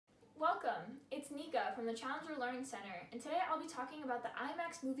it's Nika from the Challenger Learning Center, and today I'll be talking about the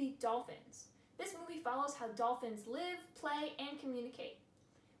IMAX movie Dolphins. This movie follows how dolphins live, play, and communicate.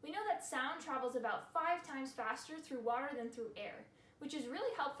 We know that sound travels about 5 times faster through water than through air, which is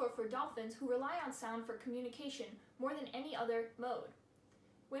really helpful for dolphins who rely on sound for communication more than any other mode.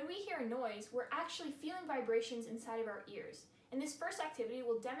 When we hear a noise, we're actually feeling vibrations inside of our ears, and this first activity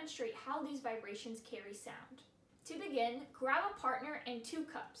will demonstrate how these vibrations carry sound. To begin, grab a partner and 2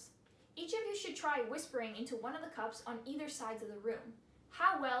 cups. Each of you should try whispering into one of the cups on either sides of the room.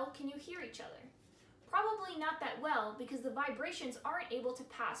 How well can you hear each other? Probably not that well because the vibrations aren't able to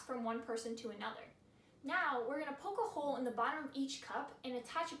pass from one person to another. Now, we're going to poke a hole in the bottom of each cup and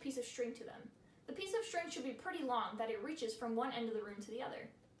attach a piece of string to them. The piece of string should be pretty long that it reaches from one end of the room to the other.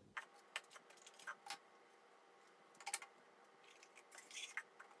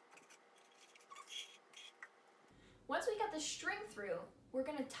 Once we get the string through, we're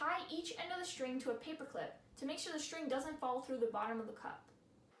going to tie each end of the string to a paper clip to make sure the string doesn't fall through the bottom of the cup.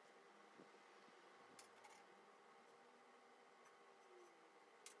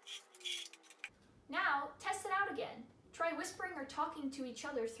 Now, test it out again. Try whispering or talking to each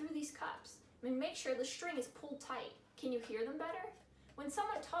other through these cups, and make sure the string is pulled tight. Can you hear them better? When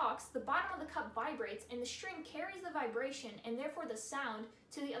someone talks, the bottom of the cup vibrates and the string carries the vibration and therefore the sound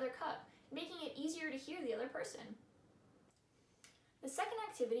to the other cup, making it easier to hear the other person. The second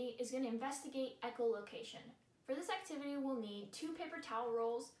activity is going to investigate echolocation. For this activity, we'll need 2 paper towel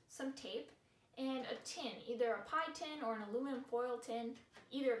rolls, some tape, and a tin, either a pie tin or an aluminum foil tin.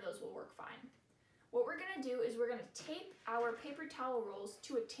 Either of those will work fine. What we're going to do is we're going to tape our paper towel rolls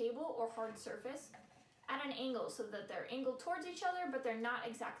to a table or hard surface at an angle so that they're angled towards each other, but they're not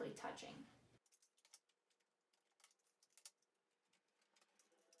exactly touching.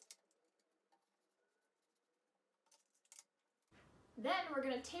 Then we're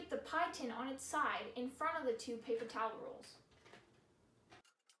going to tape the pie tin on its side in front of the 2 paper towel rolls.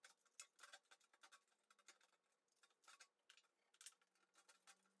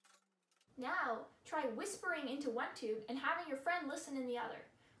 Now, try whispering into one tube and having your friend listen in the other.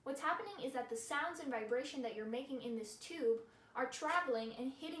 What's happening is that the sounds and vibration that you're making in this tube are traveling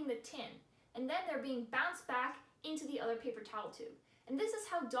and hitting the tin, and then they're being bounced back into the other paper towel tube. And this is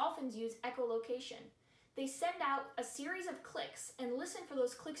how dolphins use echolocation. They send out a series of clicks and listen for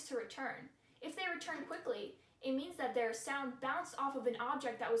those clicks to return. If they return quickly, it means that their sound bounced off of an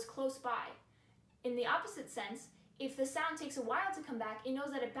object that was close by. In the opposite sense, if the sound takes a while to come back, it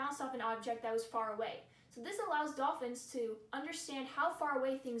knows that it bounced off an object that was far away. So this allows dolphins to understand how far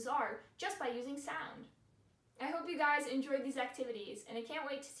away things are just by using sound. I hope you guys enjoyed these activities, and I can't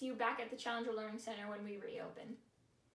wait to see you back at the Challenger Learning Center when we reopen.